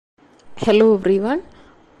Hello everyone,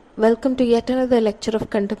 welcome to yet another lecture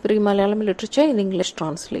of contemporary Malayalam literature in English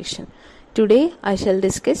translation. Today I shall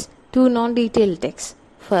discuss two non-detailed texts.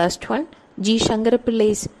 First one, G. Shankara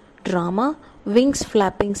Pillai's drama Wings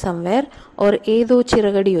Flapping Somewhere or Edo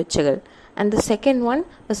Chiragadi Ochagal, and the second one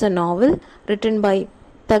is a novel written by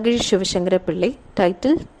Thakazhi Sivasankara Pillai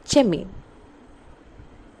titled Chemmeen.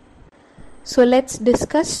 So let's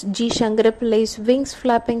discuss G. Shankara Pillai's Wings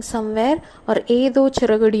Flapping Somewhere or Edo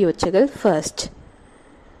Chiragadi Ochagal first.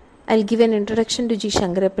 I'll give an introduction to G.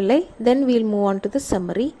 Shankara Pillai, then we'll move on to the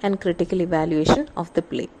summary and critical evaluation of the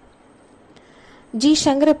play. G.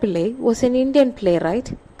 Shankara Pillai was an Indian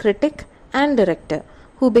playwright, critic and director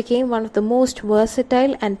who became one of the most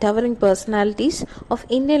versatile and towering personalities of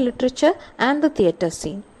Indian literature and the theatre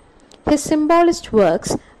scene. His symbolist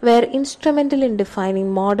works were instrumental in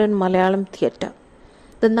defining modern Malayalam theatre.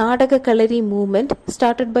 The Nadaka Kalari movement,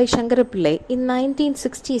 started by Shankara Pillai in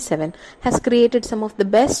 1967, has created some of the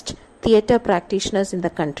best theatre practitioners in the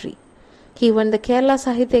country. He won the Kerala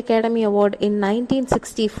Sahitya Academy Award in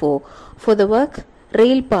 1964 for the work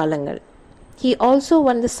Rail Palangal. He also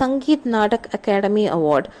won the Sangeet Nadak Academy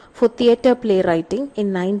Award for theatre playwriting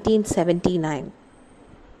in 1979.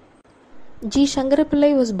 G. Shankara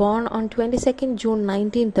Pillai was born on 22nd June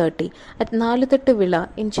 1930 at Naluthattu Villa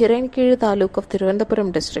in Chirankizhu Taluk of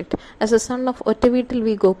Thiruvananthapuram district as the son of Ottavitil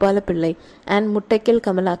V. Gopala Pillai and Muttakil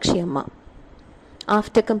Kamalakshi Amma.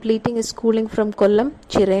 After completing his schooling from Kollam,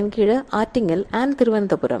 Chirankizhu, Attingal and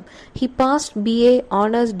Thiruvananthapuram, he passed BA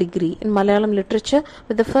Honours degree in Malayalam Literature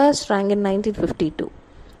with the first rank in 1952.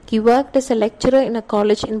 He worked as a lecturer in a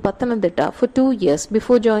college in Pathanamthitta for 2 years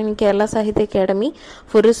before joining Kerala Sahitya Academy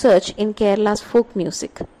for research in Kerala's folk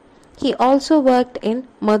music. He also worked in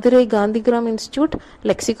Madurai Gandhigram Institute,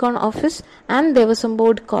 Lexicon Office and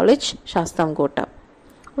Devasambod College, Shastamkota.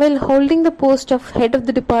 While holding the post of head of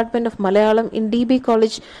the Department of Malayalam in DB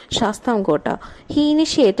College, Shastamkota, he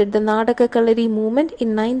initiated the Nadaka Kalari movement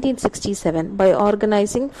in 1967 by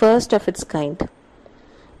organizing first of its kind.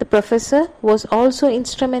 The professor was also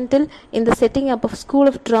instrumental in the setting up of School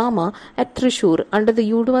of Drama at Thrissur under the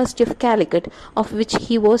University of Calicut, of which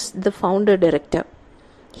he was the founder director.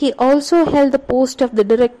 He also held the post of the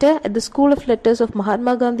director at the School of Letters of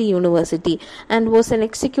Mahatma Gandhi University and was an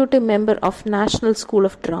executive member of National School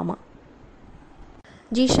of Drama.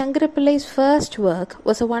 G. Shankara Pillai's first work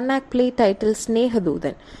was a one-act play titled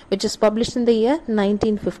Snehadudan, which was published in the year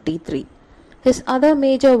 1953. His other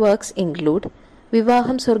major works include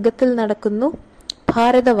Vivaham Sorgathil Nadakkunnu,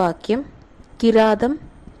 Bharatavakyam, Kiradam,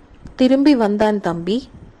 Thirumbi Vandan Thambi,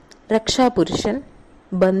 Raksha Purushan,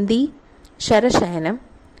 Bandi, Sharashayanam,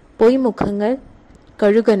 Poimukhangal,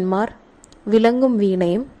 Kaluganmar, Vilangum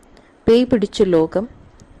Veenayam, Pei Pidichu Lokam,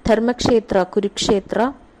 Dharmakshetra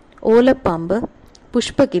Kurukshetra, Olapamba,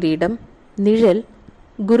 Pushpakiridam, Nizhal,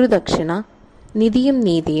 Guru Dakshina, Nidiyam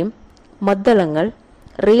Nidiyam, Maddalangal,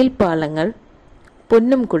 Rail Palangal,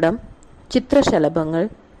 Ponnum Kudam, Chitra Shalabangal,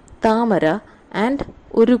 Tamara and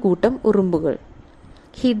Urukutam Urumbugal.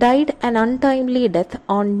 He died an untimely death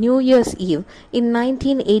on New Year's Eve in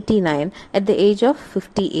 1989 at the age of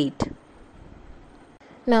 58.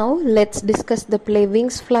 Now let's discuss the play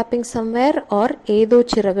Wings Flapping Somewhere or Edo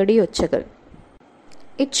Chiragadi Ochagal.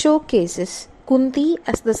 It showcases Kunti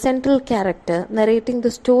as the central character narrating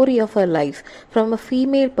the story of her life from a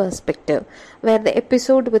female perspective, where the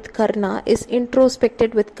episode with Karna is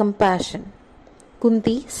introspected with compassion.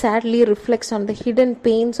 Kunti sadly reflects on the hidden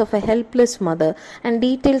pains of a helpless mother and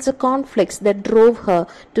details the conflicts that drove her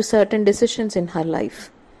to certain decisions in her life.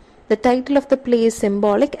 The title of the play is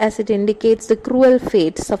symbolic as it indicates the cruel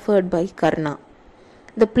fate suffered by Karna.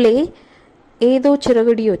 The play Edo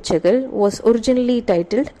Chiragadi Ochagal was originally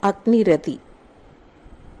titled Agni Rathi.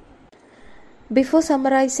 Before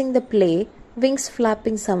summarizing the play Wings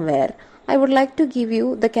Flapping Somewhere, I would like to give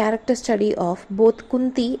you the character study of both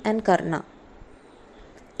Kunti and Karna.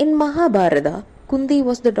 In Mahabharata, Kunti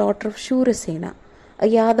was the daughter of Shurasena, a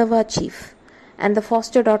Yadava chief, and the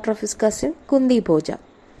foster daughter of his cousin Kundi Bhoja.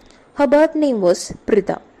 Her birth name was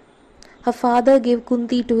Pritha. Her father gave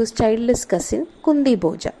Kunti to his childless cousin Kundi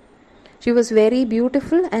Bhoja. She was very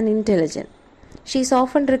beautiful and intelligent. She is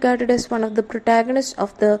often regarded as one of the protagonists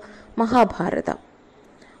of the Mahabharata.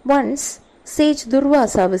 Once, sage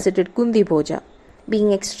Durvasa visited Kundi Bhoja.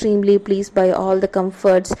 Being extremely pleased by all the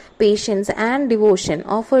comforts, patience and devotion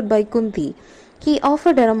offered by Kunti, he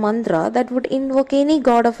offered her a mantra that would invoke any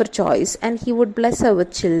god of her choice and he would bless her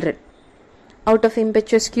with children. Out of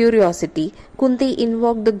impetuous curiosity, Kunti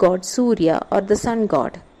invoked the god Surya or the sun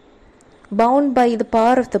god. Bound by the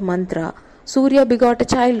power of the mantra, Surya begot a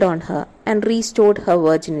child on her and restored her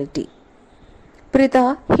virginity.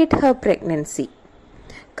 Pritha hid her pregnancy.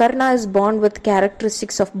 Karna is born with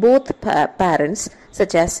characteristics of both parents,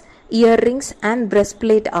 such as earrings and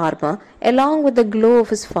breastplate armor, along with the glow of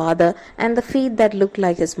his father and the feet that look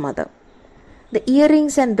like his mother. The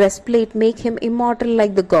earrings and breastplate make him immortal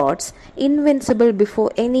like the gods, invincible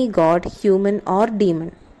before any god, human or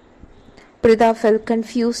demon. Pritha felt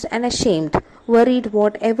confused and ashamed, worried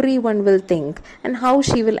what everyone will think and how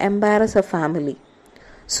she will embarrass her family.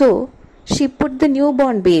 So, she put the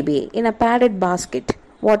newborn baby in a padded basket,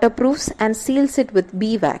 waterproofs and seals it with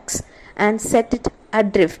beeswax, and set it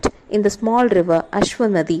adrift in the small river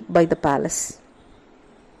Ashwanadi by the palace.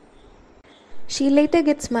 She later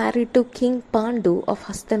gets married to King Pandu of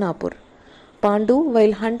Hastinapur. Pandu,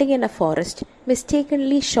 while hunting in a forest,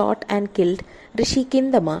 mistakenly shot and killed Rishi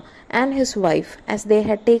Kindama and his wife as they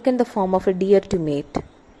had taken the form of a deer to mate.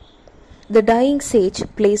 The dying sage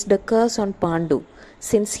placed a curse on Pandu,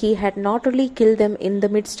 since he had not only killed them in the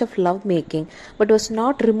midst of love-making but was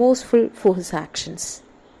not remorseful for his actions.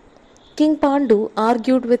 King Pandu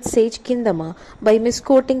argued with sage Kindama by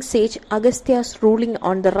misquoting sage Agastya's ruling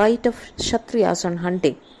on the right of Kshatriyas on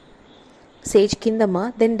hunting. Sage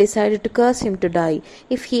Kindama then decided to curse him to die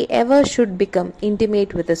if he ever should become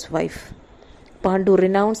intimate with his wife. Pandu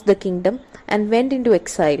renounced the kingdom and went into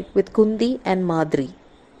exile with Kundi and Madri.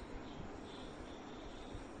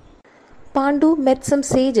 Pandu met some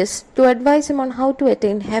sages to advise him on how to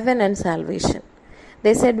attain heaven and salvation.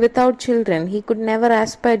 They said without children he could never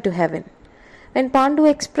aspire to heaven. When Pandu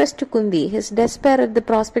expressed to Kundi his despair at the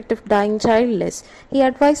prospect of dying childless, he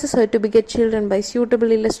advises her to beget children by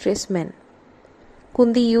suitable illustrious men.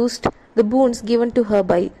 Kundi used the boons given to her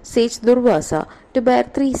by sage Durvasa to bear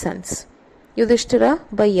 3 sons: Yudhishthira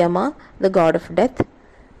by Yama, the god of death;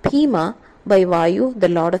 Bhima by Vayu, the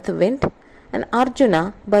lord of the wind; and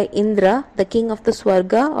Arjuna by Indra, the king of the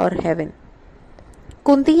Swarga or heaven.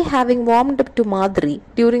 Kunti, having warmed up to Madri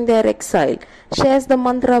during their exile, shares the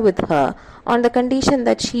mantra with her on the condition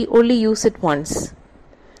that she only use it once.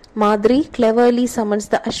 Madri cleverly summons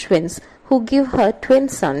the Ashwins, who give her twin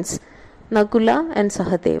sons, Nakula and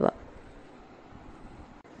Sahadeva.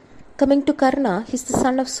 Coming to Karna, he is the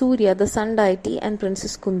son of Surya, the sun deity, and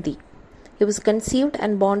Princess Kunti. He was conceived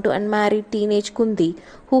and born to unmarried teenage Kunti,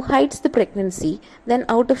 who hides the pregnancy, then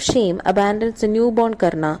out of shame abandons the newborn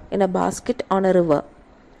Karna in a basket on a river.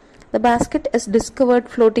 The basket is discovered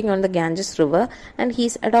floating on the Ganges river, and he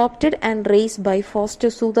is adopted and raised by foster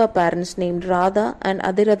Sudha parents named Radha and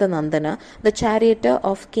Adhiratha Nandana, the charioteer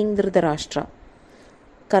of King Dhritarashtra.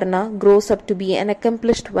 Karna grows up to be an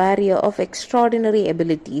accomplished warrior of extraordinary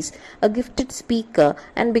abilities, a gifted speaker,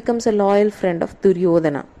 and becomes a loyal friend of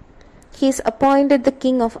Duryodhana. He is appointed the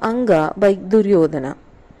king of Anga by Duryodhana.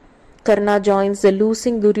 Karna joins the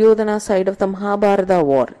losing Duryodhana side of the Mahabharata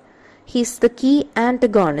war. He is the key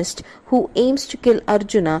antagonist who aims to kill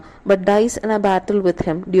Arjuna but dies in a battle with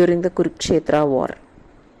him during the Kurukshetra war.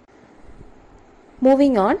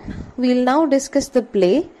 Moving on, we will now discuss the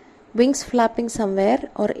play Wings Flapping Somewhere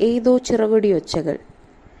or Edo Chiragudi Ochagal.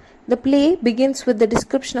 The play begins with the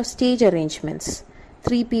description of stage arrangements.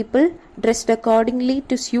 3 people, dressed accordingly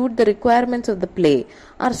to suit the requirements of the play,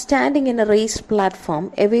 are standing in a raised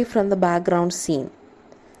platform away from the background scene.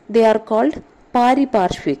 They are called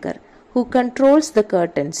Pariparshvikar, who controls the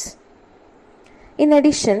curtains. In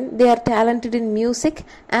addition, they are talented in music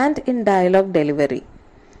and in dialogue delivery.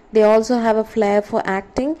 They also have a flair for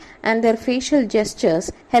acting, and their facial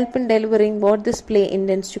gestures help in delivering what this play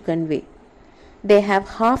intends to convey. They have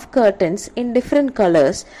half curtains in different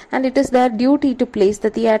colors, and it is their duty to place the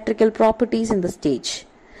theatrical properties in the stage.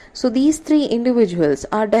 So these 3 individuals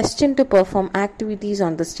are destined to perform activities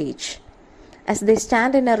on the stage. As they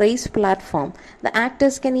stand in a raised platform, the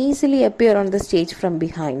actors can easily appear on the stage from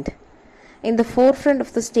behind. In the forefront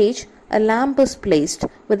of the stage, a lamp is placed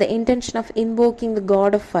with the intention of invoking the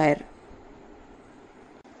god of fire.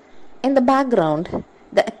 In the background,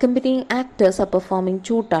 the accompanying actors are performing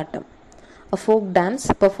Chootatam, a folk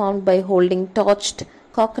dance performed by holding torched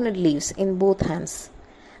coconut leaves in both hands.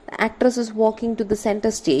 The actress is walking to the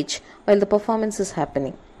center stage while the performance is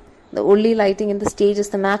happening. The only lighting in the stage is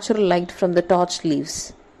the natural light from the torched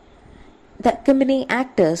leaves. The accompanying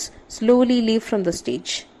actors slowly leave from the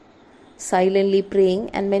stage. Silently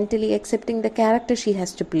praying and mentally accepting the character she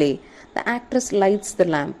has to play, the actress lights the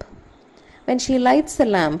lamp. When she lights the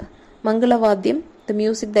lamp, Mangalavadyam, the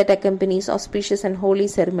music that accompanies auspicious and holy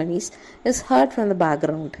ceremonies, is heard from the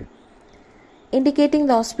background. Indicating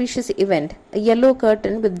the auspicious event, a yellow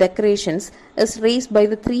curtain with decorations is raised by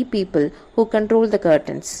the 3 people who control the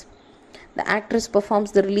curtains. The actress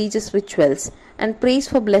performs the religious rituals and prays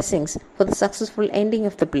for blessings for the successful ending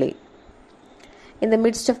of the play. In the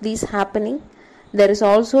midst of these happening, there is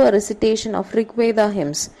also a recitation of Rigveda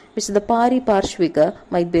hymns which the Pari Parshvika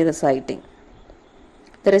might be reciting.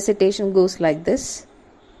 The recitation goes like this.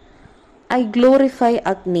 I glorify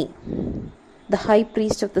Agni, the high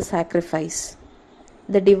priest of the sacrifice,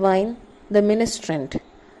 the divine, the ministrant,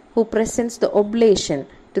 who presents the oblation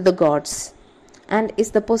to the gods and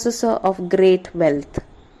is the possessor of great wealth.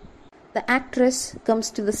 The actress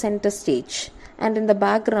comes to the center stage, and in the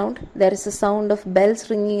background there is a sound of bells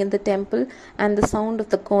ringing in the temple and the sound of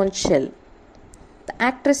the conch shell. The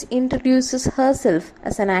actress introduces herself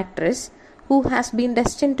as an actress who has been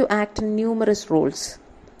destined to act in numerous roles.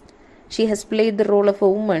 She has played the role of a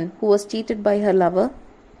woman who was cheated by her lover,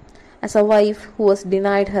 as a wife who was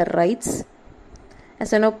denied her rights,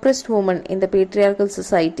 as an oppressed woman in the patriarchal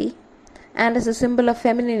society, and as a symbol of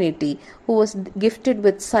femininity who was gifted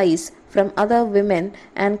with sighs from other women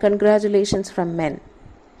and congratulations from men.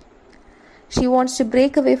 She wants to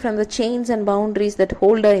break away from the chains and boundaries that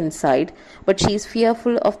hold her inside, but she is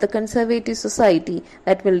fearful of the conservative society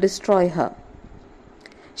that will destroy her.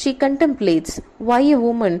 She contemplates why a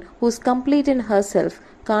woman who is complete in herself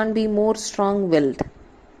can't be more strong-willed.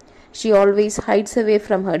 She always hides away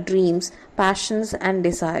from her dreams, passions, and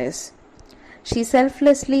desires. She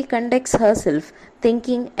selflessly conducts herself,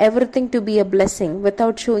 thinking everything to be a blessing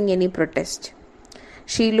without showing any protest.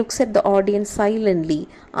 She looks at the audience silently,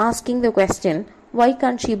 asking the question, why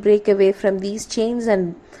can't she break away from these chains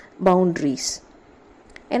and boundaries?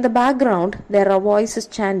 In the background, there are voices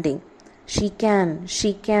chanting, she can,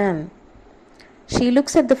 she can. She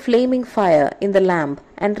looks at the flaming fire in the lamp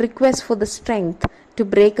and requests for the strength to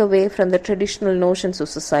break away from the traditional notions of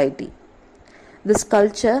society. This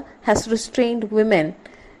culture has restrained women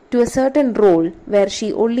to a certain role where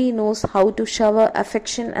she only knows how to shower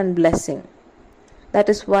affection and blessing. That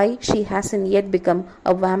is why she hasn't yet become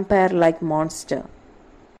a vampire-like monster.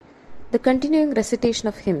 The continuing recitation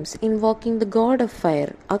of hymns invoking the god of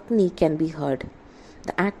fire, Agni, can be heard.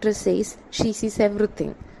 The actress says she sees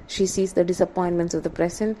everything. She sees the disappointments of the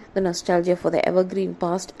present, the nostalgia for the evergreen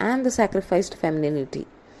past, and the sacrificed femininity.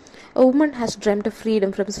 A woman has dreamt of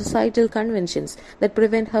freedom from societal conventions that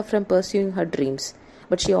prevent her from pursuing her dreams,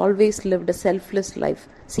 but she always lived a selfless life,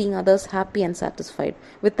 seeing others happy and satisfied,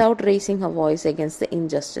 without raising her voice against the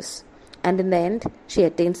injustice. And in the end, she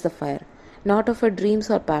attains the fire, not of her dreams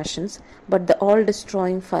or passions, but the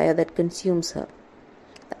all-destroying fire that consumes her.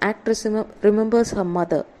 The actress remembers her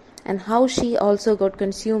mother, and how she also got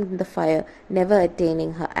consumed in the fire, never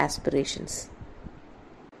attaining her aspirations.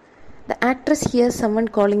 The actress hears someone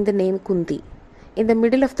calling the name Kunti. In the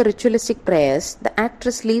middle of the ritualistic prayers, the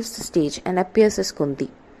actress leaves the stage and appears as Kunti.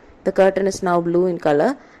 The curtain is now blue in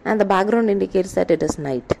color, and the background indicates that it is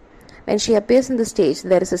night. When she appears on the stage,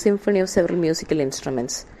 there is a symphony of several musical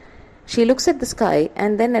instruments. She looks at the sky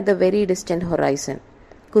and then at the very distant horizon.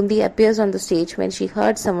 Kunti appears on the stage when she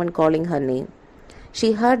heard someone calling her name.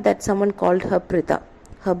 She heard that someone called her Prita,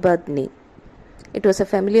 her birth name. It was a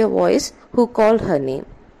familiar voice who called her name.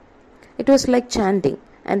 It was like chanting,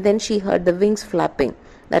 and then she heard the wings flapping,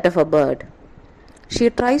 that of a bird. She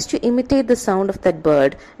tries to imitate the sound of that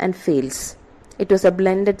bird and fails. It was a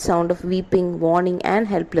blended sound of weeping, warning, and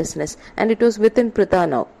helplessness, and it was within Prita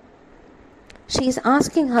now. She is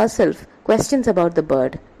asking herself questions about the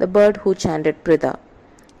bird who chanted Prita,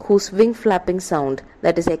 whose wing flapping sound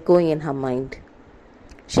that is echoing in her mind.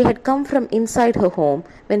 She had come from inside her home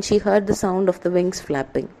when she heard the sound of the wings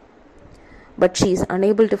flapping. But she is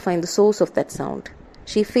unable to find the source of that sound.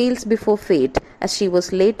 She fails before fate, as she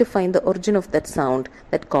was late to find the origin of that sound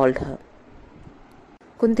that called her.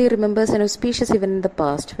 Kunti remembers an auspicious event in the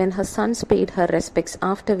past when her sons paid her respects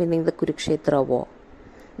after winning the Kurukshetra war.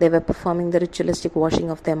 They were performing the ritualistic washing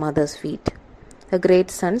of their mother's feet. Her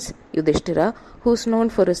great sons, Yudhishthira, who is known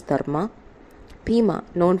for his dharma, Bhima,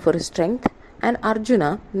 known for his strength, and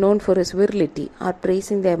Arjuna, known for his virility, are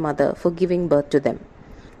praising their mother for giving birth to them.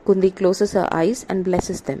 Kunti closes her eyes and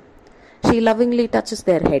blesses them. She lovingly touches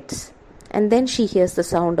their heads, and then she hears the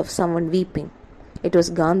sound of someone weeping. It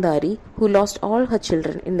was Gandhari, who lost all her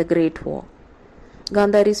children in the Great War.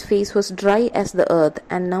 Gandhari's face was dry as the earth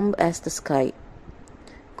and numb as the sky.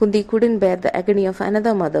 Kunti couldn't bear the agony of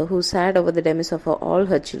another mother who sad over the demise of all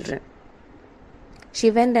her children.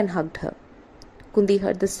 She went and hugged her. Kunti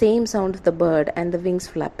heard the same sound of the bird and the wings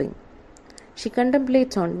flapping. She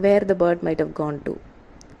contemplates on where the bird might have gone to.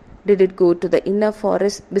 Did it go to the inner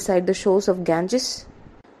forest beside the shores of Ganges?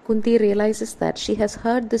 Kunti realizes that she has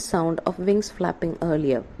heard this sound of wings flapping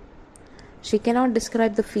earlier. She cannot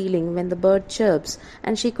describe the feeling when the bird chirps,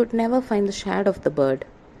 and she could never find the shadow of the bird.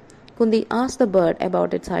 Kunti asks the bird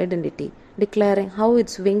about its identity, declaring how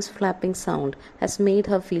its wings flapping sound has made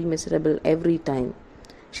her feel miserable every time.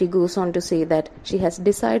 She goes on to say that she has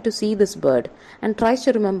desired to see this bird and tries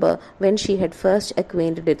to remember when she had first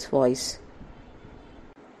acquainted its voice.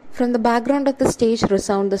 From the background of the stage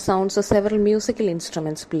resound the sounds of several musical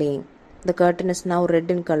instruments playing. The curtain is now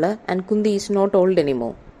red in color and Kundi is not old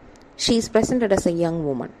anymore. She is presented as a young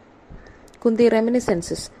woman. Kundi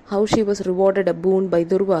reminisces how she was rewarded a boon by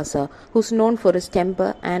Durvasa, who is known for his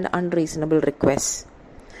temper and unreasonable requests.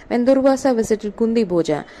 When Durvasa visited Kundi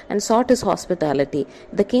Bhoja and sought his hospitality,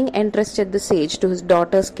 the king entrusted the sage to his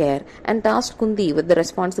daughter's care and tasked Kundi with the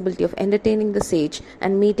responsibility of entertaining the sage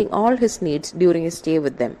and meeting all his needs during his stay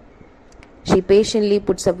with them. She patiently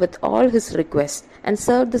puts up with all his requests and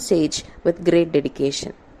served the sage with great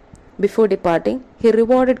dedication. Before departing, he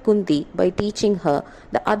rewarded Kunti by teaching her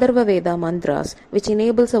the Atharva Veda mantras, which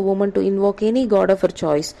enables a woman to invoke any god of her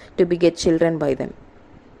choice to beget children by them.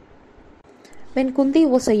 When Kunti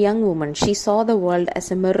was a young woman, she saw the world as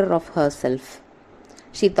a mirror of herself.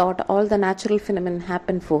 She thought all the natural phenomena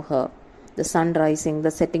happened for her. The sun rising,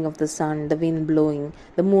 the setting of the sun, the wind blowing,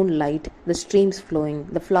 the moonlight, the streams flowing,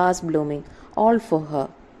 the flowers blooming, all for her.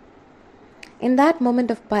 In that moment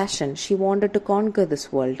of passion, she wanted to conquer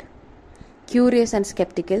this world. Curious and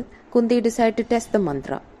skeptical, Kunti decided to test the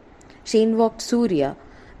mantra. She invoked Surya,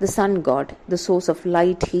 the sun god, the source of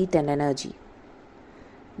light, heat and energy.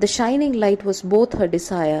 The shining light was both her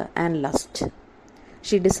desire and lust.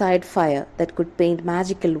 She desired fire that could paint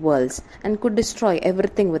magical worlds and could destroy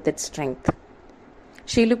everything with its strength.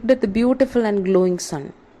 She looked at the beautiful and glowing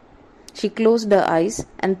sun. She closed her eyes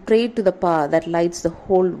and prayed to the power that lights the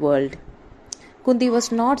whole world. Kunti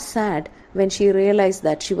was not sad when she realized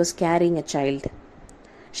that she was carrying a child.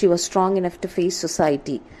 She was strong enough to face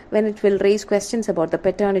society when it will raise questions about the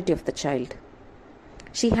paternity of the child.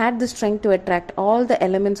 She had the strength to attract all the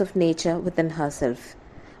elements of nature within herself.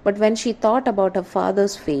 But when she thought about her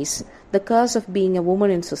father's face, the curse of being a woman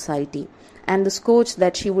in society, and the scourge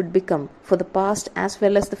that she would become for the past as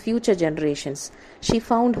well as the future generations, she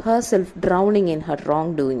found herself drowning in her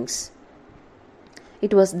wrongdoings.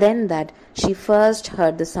 It was then that she first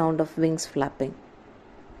heard the sound of wings flapping.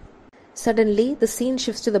 Suddenly, the scene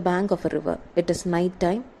shifts to the bank of a river. It is night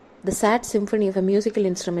time. The sad symphony of a musical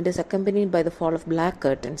instrument is accompanied by the fall of black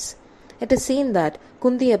curtains. It is seen that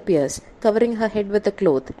Kunti appears, covering her head with a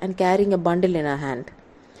cloth and carrying a bundle in her hand.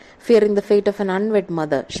 Fearing the fate of an unwed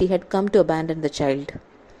mother, she had come to abandon the child.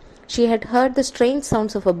 She had heard the strange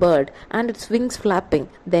sounds of a bird and its wings flapping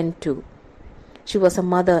then too. She was a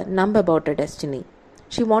mother numb about her destiny.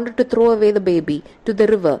 She wanted to throw away the baby to the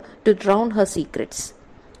river to drown her secrets.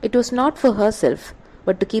 It was not for herself,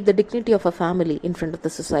 but to keep the dignity of her family in front of the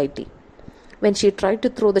society. When she tried to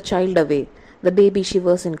throw the child away, the baby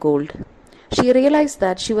shivers in cold. She realized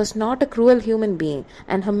that she was not a cruel human being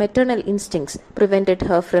and her maternal instincts prevented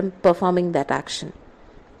her from performing that action.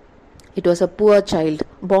 It was a poor child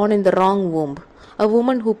born in the wrong womb, a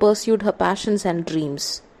woman who pursued her passions and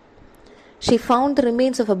dreams. She found the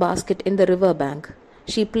remains of a basket in the river bank.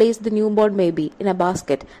 She placed the newborn baby in a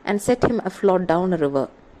basket and set him afloat down a river.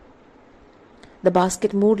 The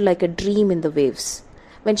basket moved like a dream in the waves.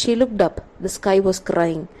 When she looked up, the sky was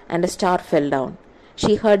crying and a star fell down.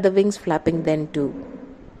 She heard the wings flapping then too.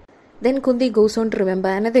 Then Kunti goes on to remember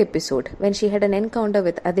another episode when she had an encounter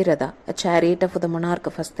with Adiratha, a charioteer for the monarch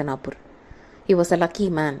of Hastinapur. He was a lucky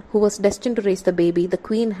man who was destined to raise the baby the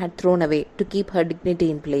queen had thrown away to keep her dignity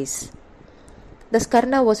in place. Thus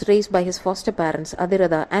Karna was raised by his foster parents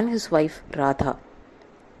Adiratha and his wife Radha.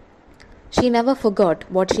 She never forgot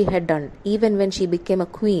what she had done, even when she became a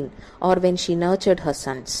queen or when she nurtured her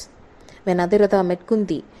sons. When Adiratha met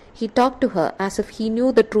Kunti, he talked to her as if he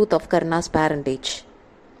knew the truth of Karna's parentage.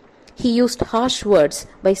 He used harsh words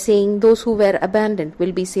by saying those who were abandoned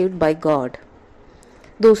will be saved by God.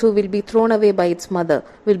 Those who will be thrown away by its mother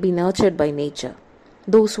will be nurtured by nature.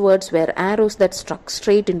 Those words were arrows that struck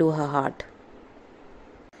straight into her heart.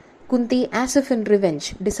 Kunti, as if in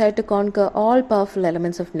revenge, decided to conquer all powerful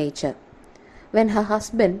elements of nature. When her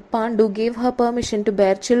husband, Pandu, gave her permission to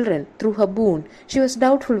bear children through her boon, she was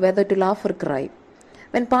doubtful whether to laugh or cry.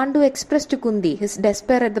 When Pandu expressed to Kunti his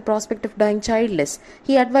despair at the prospect of dying childless,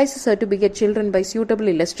 he advises her to beget children by suitable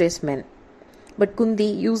illustrious men. But Kunti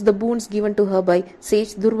used the boons given to her by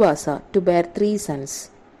sage Durvasa to bear 3 sons.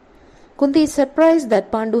 Kunti is surprised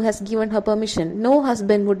that Pandu has given her permission no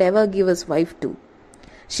husband would ever give his wife to.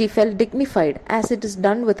 She felt dignified as it is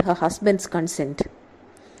done with her husband's consent.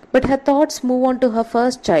 But her thoughts move on to her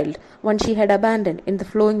first child, one she had abandoned in the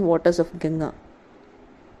flowing waters of Ganga.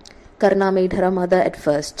 Karna made her a mother at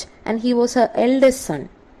first, and he was her eldest son.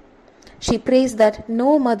 She prays that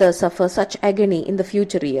no mother suffer such agony in the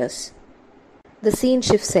future years. The scene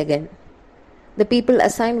shifts again. The people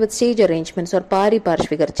assigned with stage arrangements or pari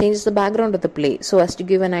parshvigar changes the background of the play so as to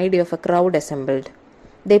give an idea of a crowd assembled.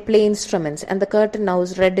 They play instruments and the curtain now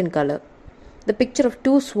is red in color. The picture of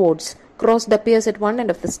two swords crossed appears at one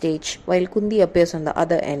end of the stage while Kundi appears on the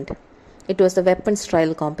other end. It was the weapons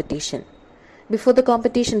trial competition. Before the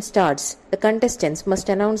competition starts, the contestants must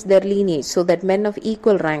announce their lineage so that men of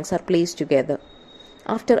equal ranks are placed together.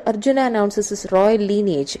 After Arjuna announces his royal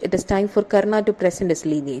lineage, it is time for Karna to present his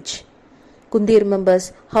lineage. Kundi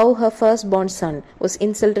remembers how her firstborn son was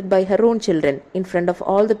insulted by her own children in front of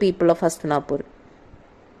all the people of Hastinapur.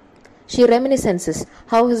 She reminisces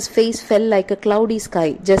how his face fell like a cloudy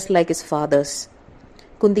sky just like his father's.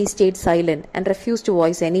 Kundi stayed silent and refused to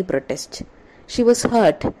voice any protest. She was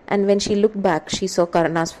hurt, and when she looked back, she saw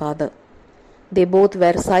Karna's father. They both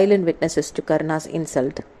were silent witnesses to Karna's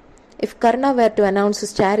insult. If Karna were to announce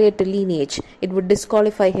his chariot lineage, it would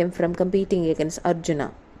disqualify him from competing against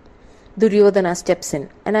Arjuna. Duryodhana steps in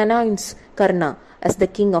and announces Karna as the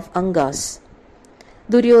king of Angas.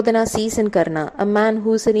 Duryodhana sees in Karna a man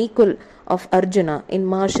who is an equal of Arjuna in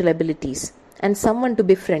martial abilities and someone to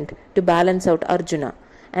befriend to balance out Arjuna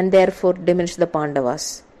and therefore diminish the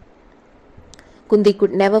Pandavas. Kundi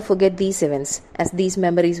could never forget these events as these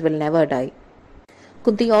memories will never die.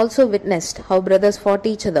 Kundi also witnessed how brothers fought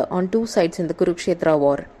each other on two sides in the Kurukshetra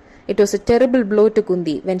war. It was a terrible blow to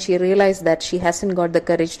Kundi when she realized that she hasn't got the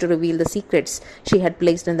courage to reveal the secrets she had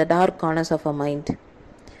placed in the dark corners of her mind.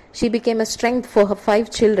 She became a strength for her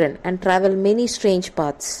 5 children and traveled many strange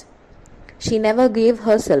paths. She never gave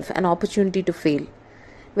herself an opportunity to fail.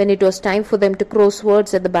 When it was time for them to cross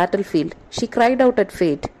swords at the battlefield, she cried out at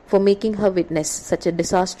fate for making her witness such a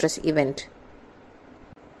disastrous event.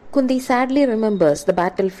 Kundi sadly remembers the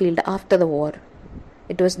battlefield after the war.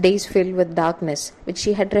 It was days filled with darkness, which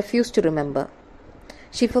she had refused to remember.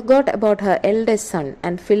 She forgot about her eldest son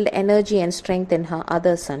and filled energy and strength in her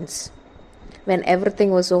other sons. When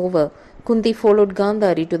everything was over, Kundi followed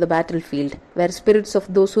Gandhari to the battlefield, where spirits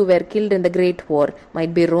of those who were killed in the Great War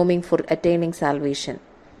might be roaming for attaining salvation.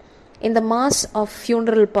 In the mass of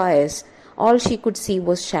funeral pyres, all she could see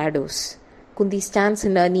was shadows. Kundi stands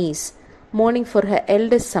on her knees, mourning for her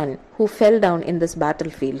eldest son who fell down in this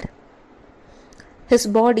battlefield. His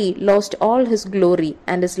body lost all his glory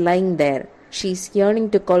and is lying there. She is yearning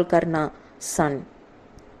to call Karna son,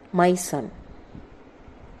 my son.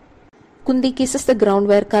 Kundi kisses the ground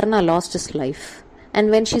where Karna lost his life, and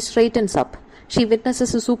when she straightens up, she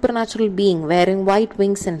witnesses a supernatural being wearing white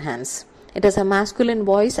wings and hands. It has a masculine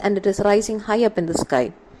voice and it is rising high up in the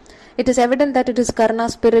sky. It is evident that it is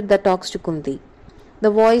Karna's spirit that talks to Kundi. The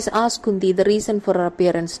voice asks Kundi the reason for her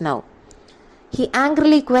appearance now. He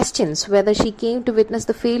angrily questions whether she came to witness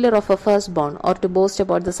the failure of her firstborn or to boast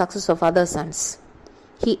about the success of other sons.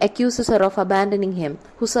 He accuses her of abandoning him,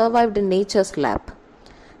 who survived in nature's lap.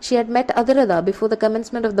 She had met Adharada before the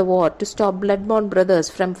commencement of the war to stop blood-born brothers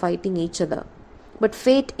from fighting each other. But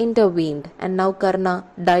fate intervened and now Karna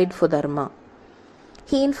died for Dharma.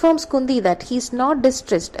 He informs Kundi that he is not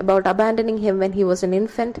distressed about abandoning him when he was an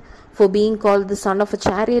infant, for being called the son of a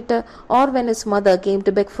charioteer, or when his mother came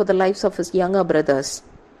to beg for the lives of his younger brothers.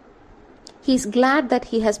 He is glad that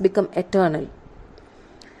he has become eternal.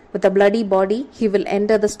 With a bloody body, he will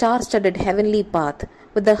enter the star-studded heavenly path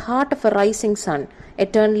with the heart of a rising sun,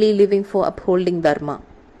 eternally living for upholding Dharma.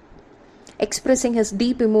 Expressing his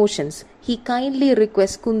deep emotions, he kindly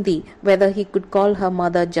requests Kundi whether he could call her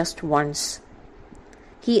mother just once.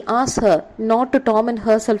 He asks her not to torment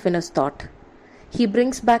herself in his thought. He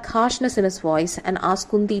brings back harshness in his voice and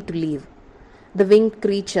asks Kundi to leave. The winged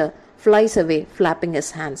creature flies away, flapping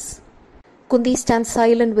his hands. Kundi stands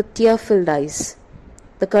silent with tear-filled eyes.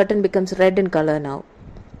 The curtain becomes red in color now.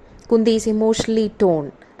 Kundi is emotionally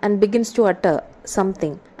torn and begins to utter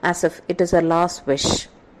something as if it is her last wish.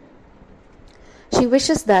 She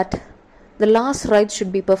wishes that the last rites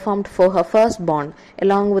should be performed for her firstborn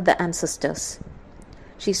along with the ancestors.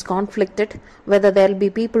 She is conflicted whether there will be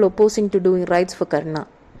people opposing to doing rites for Karna.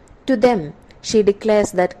 To them, she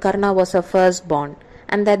declares that Karna was her firstborn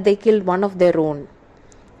and that they killed one of their own.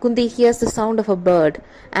 Kundi hears the sound of a bird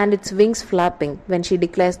and its wings flapping when she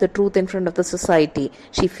declares the truth in front of the society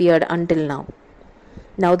she feared until now.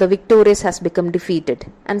 Now the victorious has become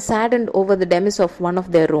defeated and saddened over the demise of one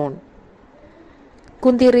of their own.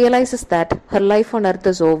 Kundi realizes that her life on earth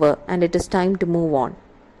is over and it is time to move on.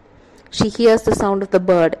 She hears the sound of the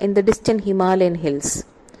bird in the distant Himalayan hills.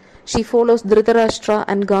 She follows Dhritarashtra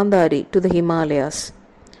and Gandhari to the Himalayas.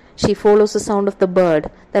 She follows the sound of the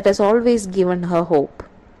bird that has always given her hope.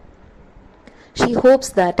 She hopes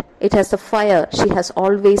that it has the fire she has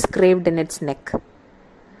always craved in its neck.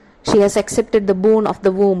 She has accepted the boon of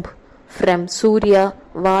the womb from Surya,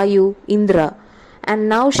 Vayu, Indra, and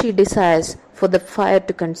now she desires for the fire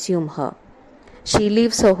to consume her. She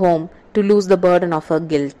leaves her home to lose the burden of her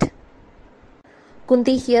guilt.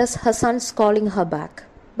 Kunti hears her sons calling her back,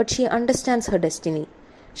 but she understands her destiny.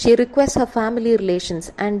 She requests her family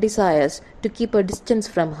relations and desires to keep a distance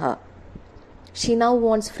from her. She now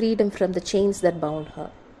wants freedom from the chains that bound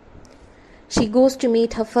her. She goes to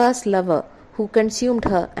meet her first lover who consumed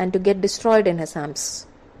her and to get destroyed in his arms.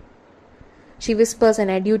 She whispers an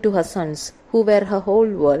adieu to her sons who were her whole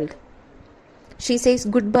world. She says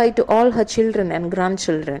goodbye to all her children and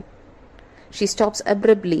grandchildren. She stops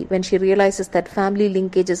abruptly when she realizes that family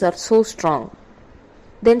linkages are so strong.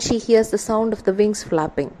 Then she hears the sound of the wings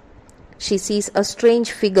flapping. She sees a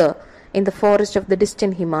strange figure in the forest of the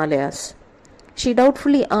distant Himalayas. She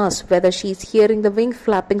doubtfully asks whether she is hearing the wing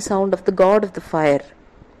flapping sound of the god of the fire.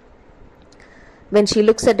 When she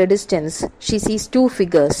looks at a distance, she sees two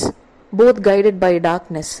figures, both guided by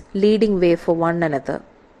darkness, leading way for one another.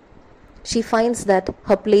 She finds that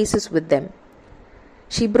her place is with them.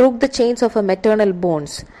 She broke the chains of her maternal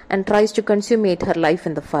bonds and tries to consummate her life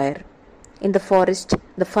in the fire. In the forest,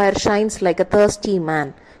 the fire shines like a thirsty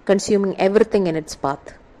man, consuming everything in its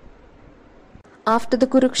path. After the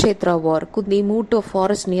Kurukshetra war, Kunti moved to a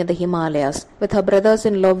forest near the Himalayas with her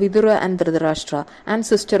brothers-in-law Vidura and Dhritarashtra and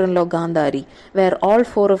sister-in-law Gandhari, where all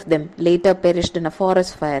four of them later perished in a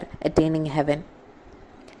forest fire, attaining heaven.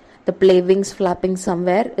 The play Wings Flapping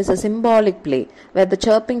Somewhere is a symbolic play where the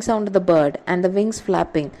chirping sound of the bird and the wings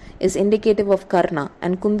flapping is indicative of Karna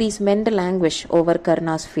and Kunti's mental anguish over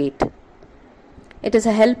Karna's fate. It is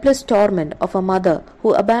a helpless torment of a mother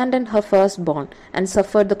who abandoned her firstborn and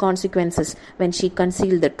suffered the consequences when she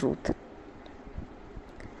concealed the truth.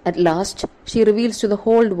 At last, she reveals to the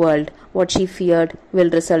whole world what she feared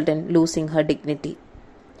will result in losing her dignity.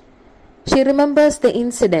 She remembers the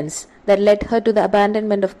incidents that led her to the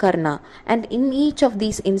abandonment of Karna, and in each of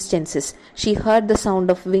these instances, she heard the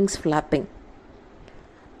sound of wings flapping.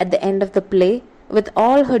 At the end of the play, with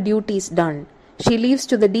all her duties done, she leaves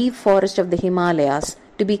to the deep forest of the Himalayas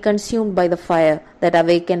to be consumed by the fire that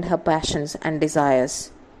awakened her passions and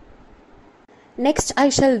desires. Next, I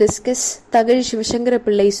shall discuss Thakazhi Sivasankara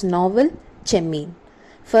Pillai's novel, Chemmeen.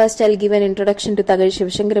 First, I'll give an introduction to Thakazhi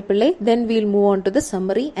Sivasankara Pillai, then we'll move on to the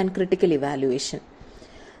summary and critical evaluation.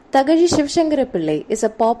 Thakazhi Sivasankara Pillai is a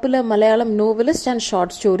popular Malayalam novelist and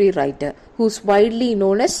short story writer who is widely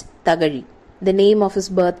known as Thakazhi, the name of his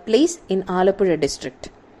birthplace in Alappuzha district.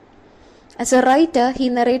 As a writer, he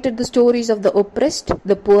narrated the stories of the oppressed,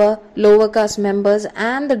 the poor, lower caste members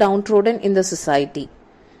and the downtrodden in the society.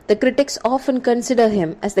 The critics often consider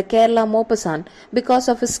him as the Kerala Maupassant because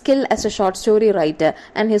of his skill as a short story writer,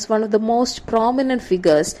 and he is one of the most prominent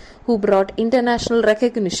figures who brought international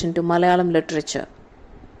recognition to Malayalam literature.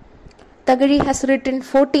 Thakazhi has written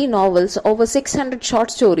 40 novels, over 600 short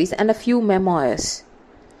stories and a few memoirs.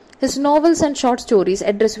 His novels and short stories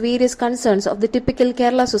address various concerns of the typical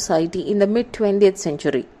Kerala society in the mid-20th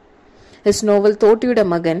century. His novel Thottiyude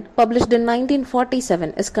Magan, published in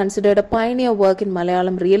 1947, is considered a pioneer work in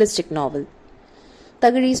Malayalam realistic novel.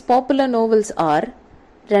 Thakazhi's popular novels are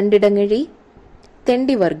Randidangazhi,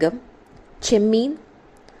 Thendivargam, Chemmeen,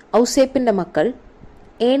 Auseppinte Makkal,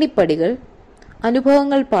 Enipadigal,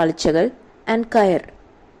 Anubhavangal Palichagal, and Kayar.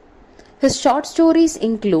 His short stories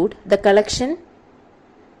include the collection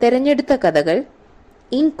തെരഞ്ഞെടുത്ത കഥകൾ,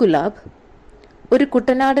 ഇൻകുലാബ്, ഒരു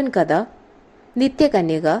കുട്ടനാടൻ കഥ,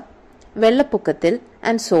 നിത്യകന്യക, വെള്ളപ്പൊക്കത്തിൽ,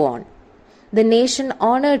 and so on. The nation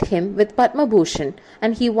honored him with Padma Bhushan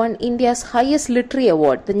and he won India's highest literary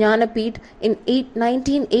award, the Jnanapeeth, in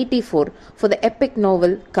 1984 for the epic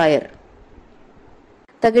novel Kayar.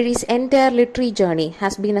 Thakazhi's entire literary journey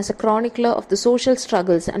has been as a chronicler of the social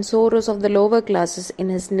struggles and sorrows of the lower classes in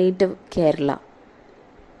his native Kerala.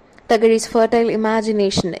 Thakazhi's fertile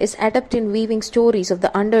imagination is adept in weaving stories of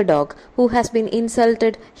the underdog who has been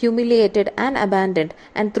insulted, humiliated and abandoned,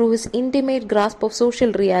 and through his intimate grasp of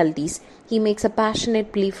social realities, he makes a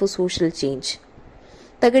passionate plea for social change.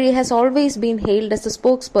 Thakazhi has always been hailed as the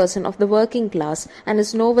spokesperson of the working class, and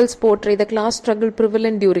his novels portray the class struggle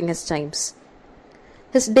prevalent during his times.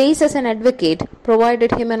 His days as an advocate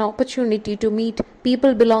provided him an opportunity to meet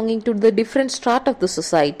people belonging to the different strata of the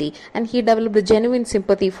society, and he developed a genuine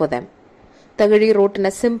sympathy for them. Thakazhi wrote in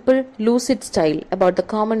a simple, lucid style about the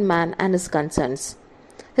common man and his concerns.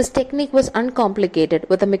 His technique was uncomplicated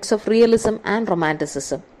with a mix of realism and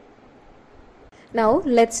romanticism. Now,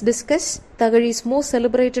 let's discuss Thakazhi's most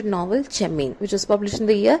celebrated novel, Chemmeen, which was published in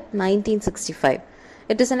the year 1965.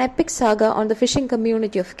 It is an epic saga on the fishing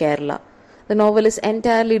community of Kerala. The novel is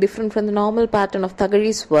entirely different from the normal pattern of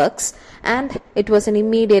Thakazhi's works, and it was an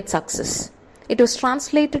immediate success. It was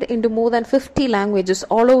translated into more than 50 languages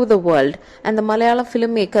all over the world, and the Malayalam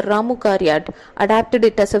filmmaker Ramu Karyat adapted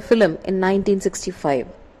it as a film in 1965.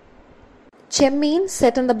 Chemmeen,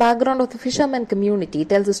 set in the background of the fisherman community,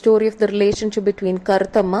 tells the story of the relationship between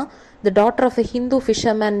Karuthamma, the daughter of a Hindu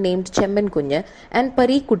fisherman named Chemmeen, and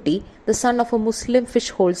Parikutti, the son of a Muslim fish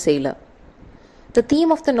wholesaler. The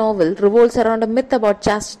theme of the novel revolves around a myth about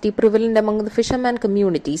chastity prevalent among the fisherman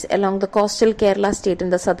communities along the coastal Kerala state in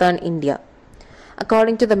the southern India.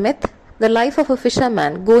 According to the myth, the life of a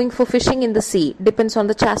fisherman going for fishing in the sea depends on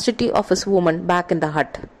the chastity of his woman back in the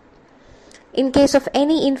hut. In case of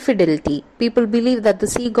any infidelity, people believe that the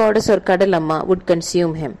sea goddess or Kadalamma would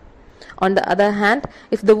consume him. On the other hand,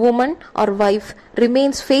 if the woman or wife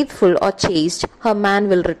remains faithful or chaste, her man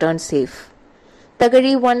will return safe.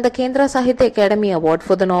 Thakazhi won the Kendra Sahitya Academy Award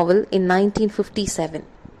for the novel in 1957.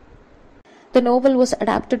 The novel was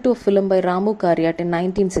adapted to a film by Ramu Karyat in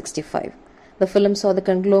 1965. The film saw the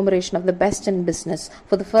conglomeration of the best in business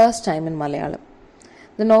for the first time in Malayalam.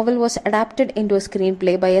 The novel was adapted into a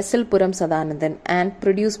screenplay by S.L. Puram Sadanandan and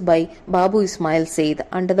produced by Babu Ismail Said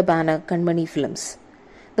under the banner Kanmani Films.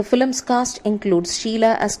 The film's cast includes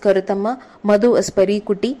Sheila as Karuthamma, Madhu as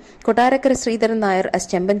Parikutti, Kottarakara Sridharan Nair as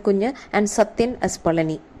Chemmeen, and Satyan as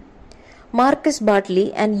Palani. Marcus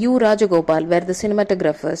Bartley and U. Rajagopal were the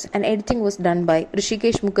cinematographers, and editing was done by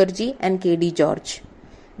Rishikesh Mukherjee and K.D. George.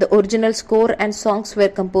 The original score and songs were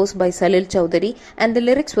composed by Salil Chowdhury, and the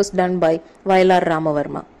lyrics was done by Vailar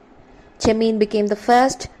Ramavarma. Chemmeen became the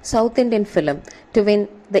first South Indian film to win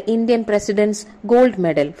the Indian President's Gold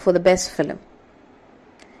Medal for the Best Film.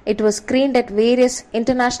 It was screened at various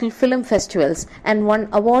international film festivals and won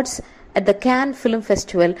awards at the Cannes Film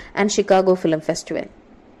Festival and Chicago Film Festival.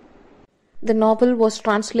 The novel was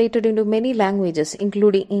translated into many languages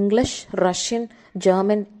including English, Russian,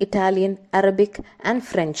 German, Italian, Arabic and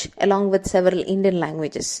French, along with several Indian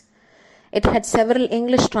languages. It had several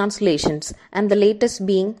English translations, and the latest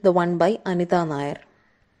being the one by Anita Nair.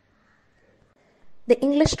 The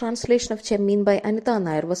English translation of Chemmeen by Anita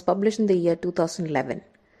Nair was published in the year 2011.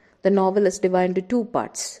 The novel is divided into two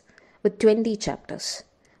parts, with 20 chapters.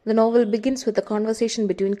 The novel begins with a conversation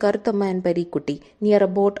between Karuthamma and Parikutti near a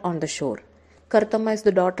boat on the shore. Karuthamma is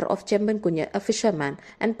the daughter of Chemmeen, a fisherman,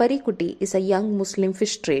 and Parikutti is a young Muslim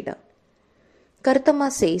fish trader.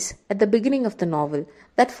 Karuthamma says at the beginning of the novel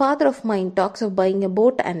that father of mine talks of buying a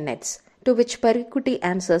boat and nets, to which Parikutti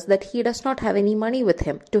answers that he does not have any money with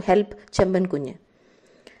him to help Chemmeen.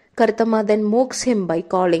 Karuthamma then mocks him by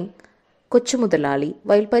calling Kochu Mudalali,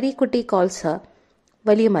 while Parikutti calls her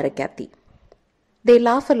Valiya Marakkathi. They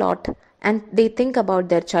laugh a lot and they think about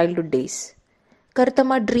their childhood days.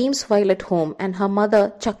 Karuthamma dreams while at home, and her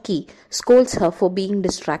mother, Chakki, scolds her for being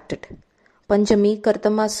distracted. Panchami,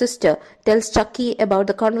 Karuthamma's sister, tells Chakki about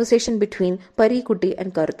the conversation between Parikutti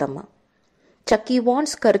and Karuthamma. Chakki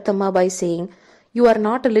warns Karuthamma by saying, "You are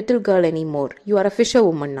not a little girl anymore, you are a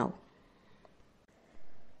fisherwoman now."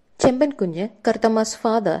 Chemmeen, Karuthamma's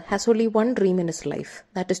father, has only one dream in his life,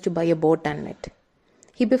 that is to buy a boat and net.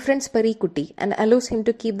 He befriends Parikutti and allows him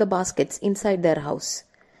to keep the baskets inside their house.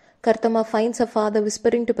 Karuthamma finds her father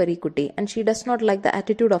whispering to Parikutti, and she does not like the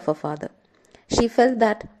attitude of her father. She felt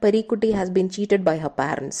that Parikutti has been cheated by her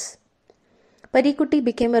parents. Parikutti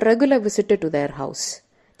became a regular visitor to their house.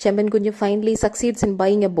 Chemmeen finally succeeds in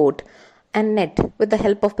buying a boat and net with the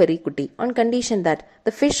help of Parikutti, on condition that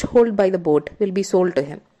the fish hauled by the boat will be sold to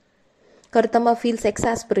him. Karuthamma feels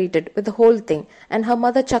exasperated with the whole thing, and her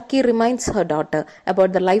mother Chakki reminds her daughter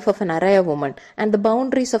about the life of an Araya woman and the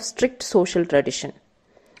boundaries of strict social tradition.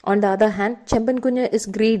 On the other hand, Chemmeen is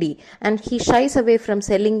greedy and he shies away from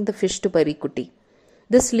selling the fish to Parikutti.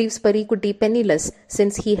 This leaves Parikutti penniless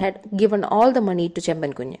since he had given all the money to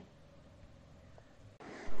Chemmeen.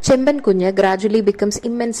 Chemmeen gradually becomes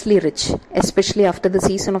immensely rich, especially after the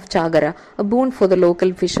season of Chagara, a boon for the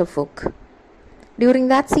local fisher folk. During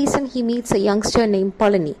that season, he meets a youngster named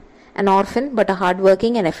Palani, an orphan but a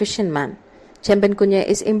hardworking and efficient man. Chemmeen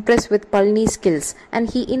is impressed with Palani's skills and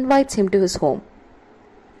he invites him to his home.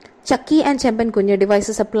 Chakki and Chemmeen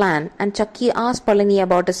devises a plan, and Chakki asks Palani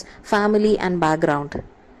about his family and background.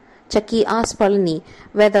 Chakki asks Palani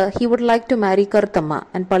whether he would like to marry Karuthamma,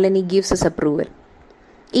 and Palani gives his approval.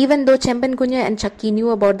 Even though Chemmeen and Chakki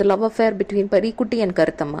knew about the love affair between Parikutti and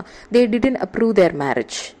Karuthamma, they didn't approve their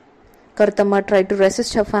marriage. Karuthamma tried to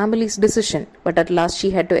resist her family's decision, but at last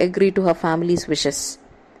she had to agree to her family's wishes.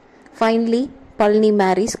 Finally, Palani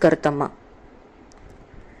marries Karuthamma.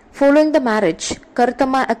 Following the marriage,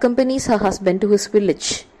 Karthamma accompanies her husband to his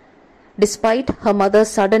village, despite her mother's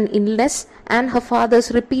sudden illness and her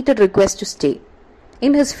father's repeated request to stay.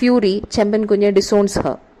 In his fury, Chemmeen Kunje disowns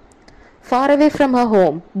her. Far away from her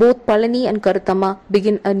home, both Palani and Karthamma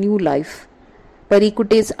begin a new life.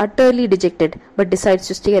 Parikutti is utterly dejected but decides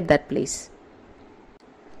to stay at that place.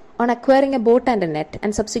 On acquiring a boat and a net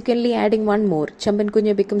and subsequently adding one more, Chemmeen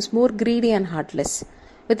Kunje becomes more greedy and heartless.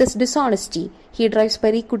 With his dishonesty, he drives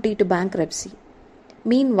Parikutti to bankruptcy.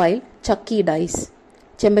 Meanwhile, Chakki dies.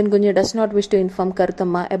 Chemmeen Kunje does not wish to inform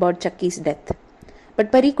Karthamma about Chakki's death. But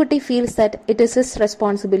Parikutti feels that it is his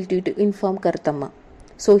responsibility to inform Karthamma.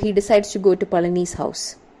 So he decides to go to Palani's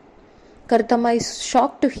house. Karthamma is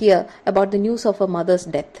shocked to hear about the news of her mother's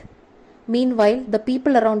death. Meanwhile, the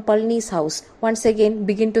people around Palani's house once again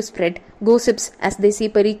begin to spread gossips as they see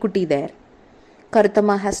Parikutti there.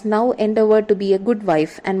 Karthamma has now endeavored to be a good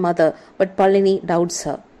wife and mother, but Palani doubts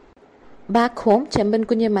her. Back home, Chemmeen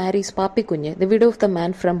Kunje marries Papi Kunje, the widow of the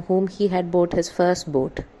man from whom he had bought his first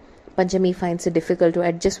boat. Panchami finds it difficult to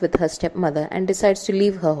adjust with her stepmother and decides to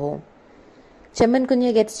leave her home. Chemmeen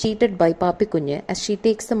Kunje gets cheated by Papi Kunje as she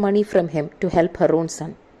takes the money from him to help her own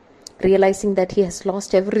son. Realizing that he has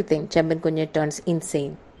lost everything, Chemmeen Kunje turns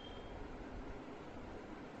insane.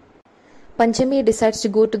 Panchami decides to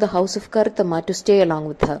go to the house of Karthamma to stay along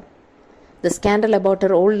with her. The scandal about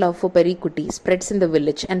her old love for Parikutti spreads in the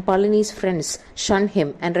village and Palani's friends shun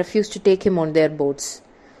him and refuse to take him on their boats.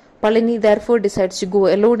 Palani therefore decides to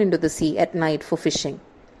go alone into the sea at night for fishing.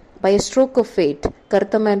 By a stroke of fate,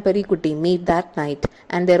 Karthamma and Parikutti meet that night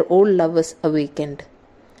and their old love is awakened.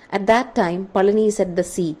 At that time, Palani is at the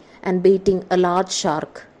sea and baiting a large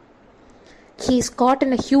shark. He is caught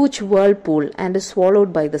in a huge whirlpool and is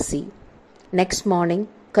swallowed by the sea. Next morning,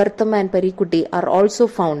 Karthamma and Parikutti are also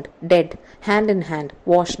found dead, hand in hand,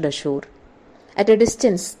 washed ashore. At a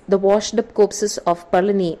distance, the washed up corpses of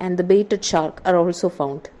Palani and the baited shark are also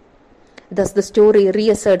found. Thus, the story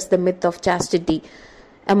reasserts the myth of chastity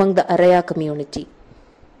among the Araya community.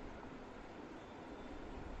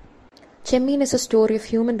 Chemmeen is a story of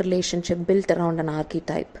human relationship built around an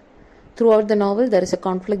archetype. Throughout the novel, there is a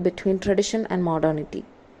conflict between tradition and modernity.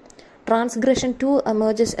 Transgression too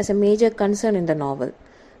emerges as a major concern in the novel.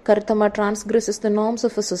 Karthamma transgresses the norms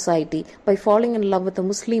of a society by falling in love with a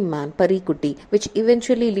Muslim man, Parikutti, which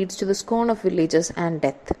eventually leads to the scorn of villagers and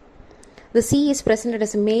death. The sea is presented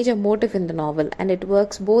as a major motive in the novel and it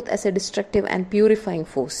works both as a destructive and purifying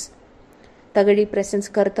force. Thakazhi presents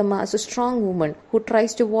Karthamma as a strong woman who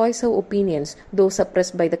tries to voice her opinions, though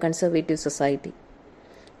suppressed by the conservative society.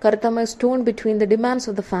 Karthamma is torn between the demands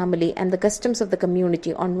of the family and the customs of the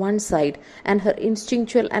community on one side and her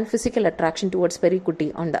instinctual and physical attraction towards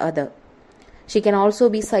Parikutti on the other. She can also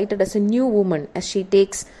be cited as a new woman as she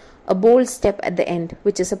takes a bold step at the end,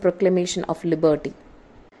 which is a proclamation of liberty.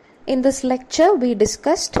 In this lecture, we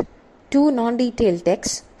discussed two non-detailed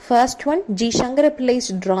texts. First one, G. Sankara Pillai's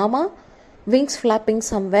drama, Wings Flapping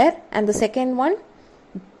Somewhere, and the second one,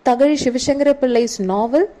 Thakazhi Sivasankara Pillai's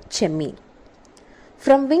novel, Chemmeen.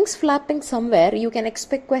 From Wings Flapping Somewhere, you can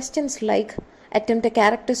expect questions like attempt a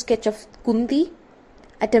character sketch of Kunti,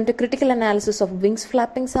 attempt a critical analysis of Wings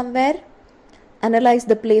Flapping Somewhere, analyze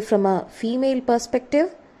the play from a female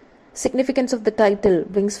perspective, significance of the title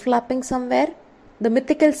Wings Flapping Somewhere, the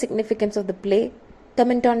mythical significance of the play,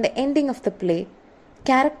 comment on the ending of the play,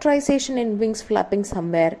 characterization in Wings Flapping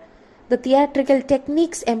Somewhere, the theatrical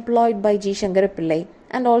techniques employed by G. Sankara Pillai,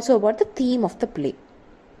 and also about the theme of the play.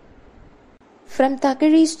 From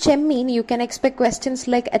Thakazhi's Chemmeen, you can expect questions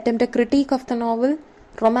like attempt a critique of the novel,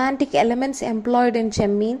 romantic elements employed in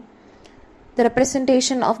Chemmeen, the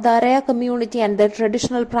representation of the Araya community and their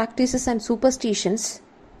traditional practices and superstitions,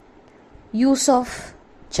 use of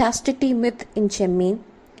chastity myth in Chemmeen,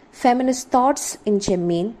 feminist thoughts in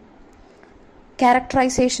Chemmeen,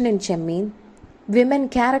 characterization in Chemmeen, women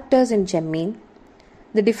characters in Chemmeen,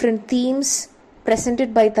 the different themes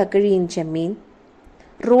presented by Thakazhi in Chemmeen,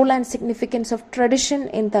 role and significance of tradition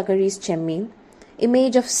in Thakazhi's Chemmeen,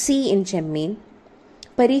 image of sea in Chemmeen,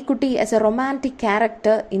 Parikutti as a romantic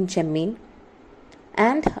character in Chemmeen,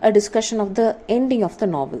 and a discussion of the ending of the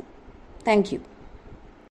novel. Thank you.